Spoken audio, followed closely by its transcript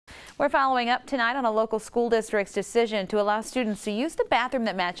We're following up tonight on a local school district's decision to allow students to use the bathroom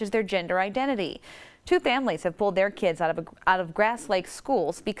that matches their gender identity. Two families have pulled their kids out of Grass Lake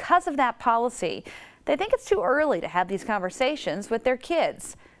schools because of that policy. They think it's too early to have these conversations with their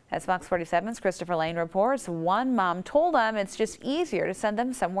kids. As Fox 47's Christopher Lane reports, one mom told them it's just easier to send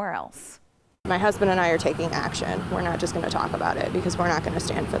them somewhere else. My husband and I are taking action. We're not just going to talk about it because we're not going to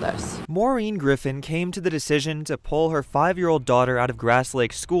stand for this. Maureen Griffin came to the decision to pull her 5-year-old daughter out of Grass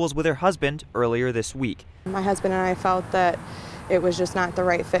Lake schools with her husband earlier this week. My husband and I felt that it was just not the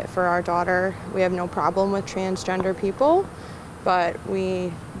right fit for our daughter. We have no problem with transgender people, but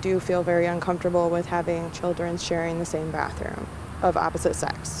we do feel very uncomfortable with having children sharing the same bathroom of opposite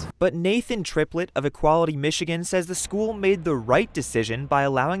sex. But Nathan Triplett of Equality Michigan says the school made the right decision by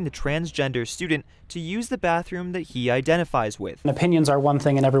allowing the transgender student to use the bathroom that he identifies with. Opinions are one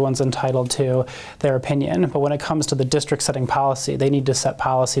thing and everyone's entitled to their opinion, but when it comes to the district setting policy, they need to set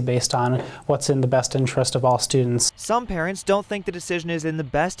policy based on what's in the best interest of all students. Some parents don't think the decision is in the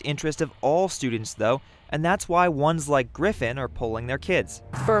best interest of all students though, and that's why ones like Griffin are pulling their kids.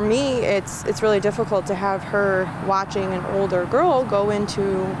 For me, it's really difficult to have her watching an older girl go into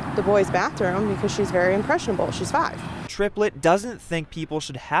the boys' bathroom because she's very impressionable. She's 5. Triplett doesn't think people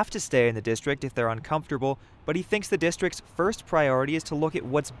should have to stay in the district if they're uncomfortable, but he thinks the district's first priority is to look at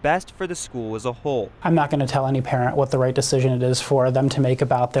what's best for the school as a whole. I'm not going to tell any parent what the right decision it is for them to make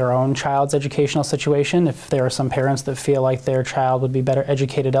about their own child's educational situation. If there are some parents that feel like their child would be better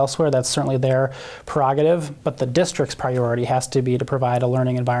educated elsewhere, that's certainly their prerogative, but the district's priority has to be to provide a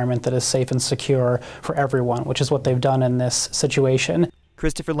learning environment that is safe and secure for everyone, which is what they've done in this situation.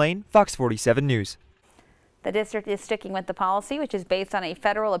 Christopher Lane, Fox 47 News. The district is sticking with the policy, which is based on a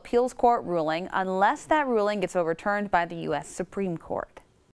federal appeals court ruling, unless that ruling gets overturned by the U.S. Supreme Court.